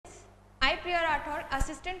Priya Rathore,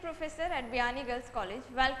 Assistant Professor at Biyani Girls College.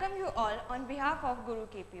 Welcome you all on behalf of Guru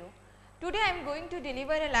KPO. Today I am going to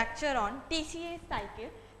deliver a lecture on TCA cycle,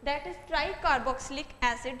 that is Tricarboxylic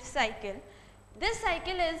acid cycle. This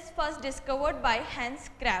cycle is first discovered by Hans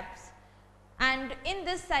Krebs, and in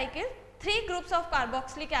this cycle 3 groups of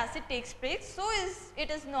carboxylic acid takes place, so it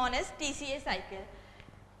is known as TCA cycle.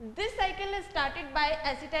 This cycle is started by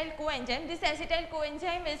acetyl coenzyme. This acetyl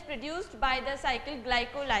coenzyme is produced by the cycle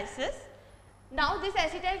glycolysis. Now this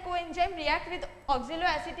acetyl coenzyme reacts with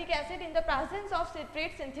oxaloacetic acid in the presence of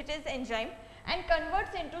citrate synthase enzyme and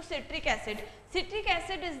converts into citric acid. Citric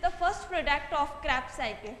acid is the first product of Krebs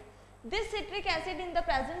cycle. This citric acid in the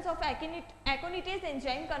presence of aconitase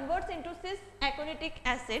enzyme converts into cis-aconitic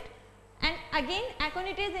acid, and again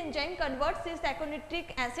aconitase enzyme converts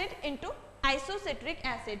cis-aconitic acid into isocitric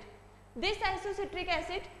acid. This isocitric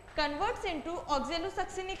acid converts into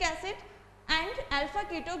oxalosuccinic acid and alpha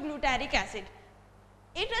ketoglutaric acid.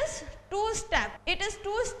 It is two-step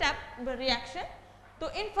reaction. So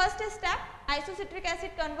in first step isocitric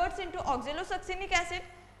acid converts into oxalosuccinic acid,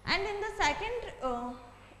 and in the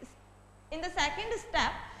second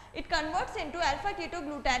step it converts into alpha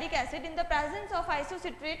ketoglutaric acid in the presence of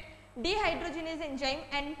isocitrate dehydrogenase enzyme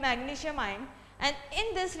and magnesium ion, and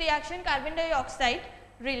in this reaction carbon dioxide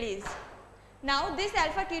release. Now this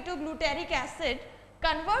alpha ketoglutaric acid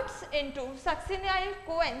converts into succinyl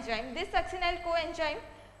coenzyme. This succinyl coenzyme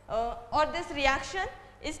or this reaction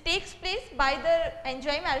takes place by the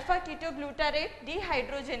enzyme alpha ketoglutarate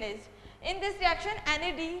dehydrogenase. In this reaction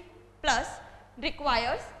NAD plus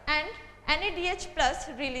requires and NADH plus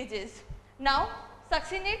releases. Now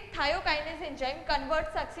succinate thiokinase enzyme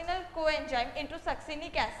converts succinyl coenzyme into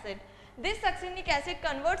succinic acid. This succinic acid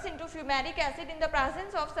converts into fumaric acid in the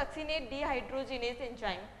presence of succinate dehydrogenase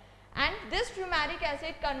enzyme, and this fumaric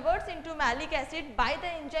acid converts into malic acid by the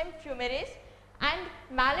enzyme fumarase, and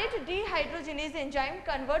malate dehydrogenase enzyme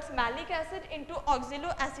converts malic acid into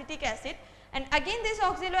oxaloacetic acid, and again this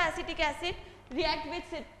oxaloacetic acid reacts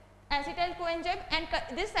with acetyl coenzyme, and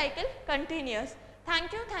this cycle continues.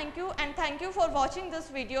 Thank you and thank you for watching this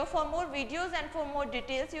video. For more videos and for more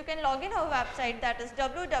details you can log in our website, that is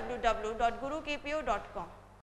www.gurukpo.com.